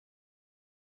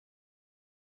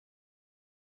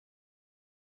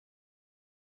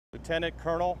Lieutenant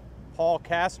Colonel Paul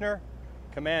Kastner,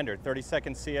 Commander,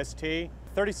 32nd CST.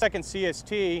 32nd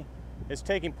CST is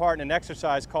taking part in an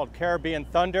exercise called Caribbean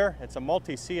Thunder. It's a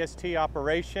multi-CST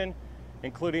operation,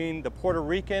 including the Puerto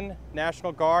Rican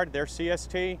National Guard, their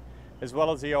CST, as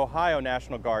well as the Ohio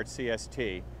National Guard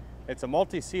CST. It's a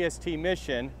multi-CST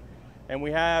mission, and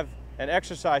we have an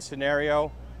exercise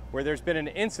scenario where there's been an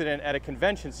incident at a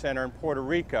convention center in Puerto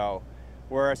Rico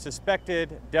where a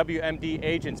suspected WMD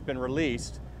agent's been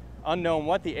released. Unknown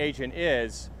what the agent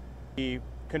is. The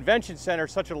convention center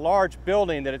is such a large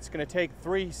building that it's going to take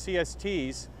 3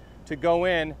 CSTs to go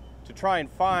in to try and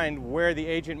find where the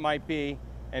agent might be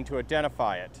and to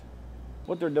identify it.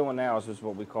 What they're doing now is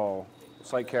what we call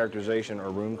site characterization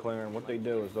or room clearing. What they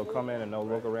do is they'll come in and they'll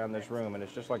look around this room, and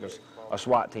it's just like a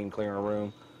SWAT team clearing a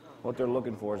room. What they're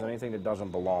looking for is anything that doesn't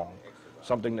belong,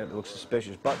 something that looks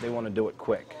suspicious, but they want to do it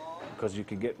quick because you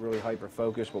can get really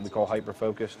hyper-focused, what we call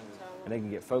hyper-focused, and they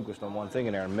can get focused on one thing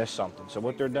in there and miss something. So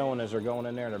what they're doing is they're going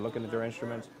in there and they're looking at their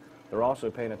instruments. They're also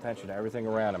paying attention to everything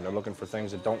around them. They're looking for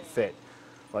things that don't fit.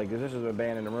 Like if this is an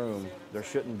abandoned room, there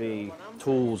shouldn't be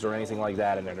tools or anything like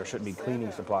that in there. There shouldn't be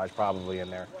cleaning supplies probably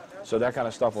in there. So that kind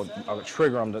of stuff will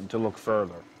trigger them to look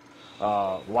further.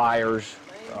 Wires,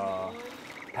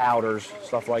 powders,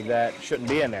 stuff like that shouldn't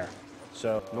be in there.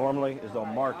 So normally is they'll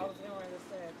mark it.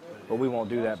 But we won't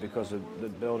do that because of the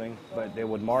building, but they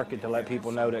would mark it to let people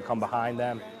know that come behind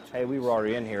them, hey, we were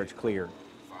already in here, it's cleared.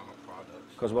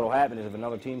 Because what will happen is if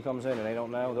another team comes in and they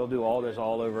don't know, they'll do all this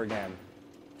all over again.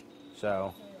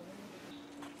 So,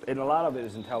 and a lot of it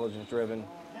is intelligence driven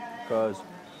because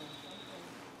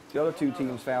the other 2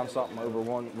 teams found something over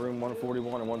room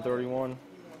 141 and 131,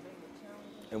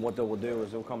 and what they will do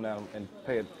is they'll come down and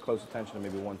pay close attention to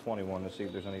maybe 121 to see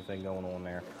if there's anything going on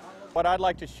there. What I'd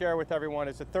like to share with everyone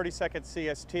is the 32nd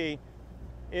CST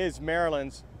is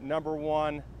Maryland's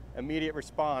 #1 immediate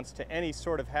response to any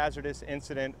sort of hazardous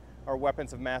incident or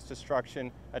weapons of mass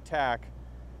destruction attack.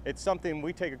 It's something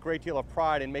we take a great deal of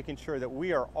pride in making sure that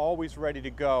we are always ready to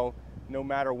go no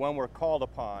matter when we're called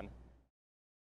upon.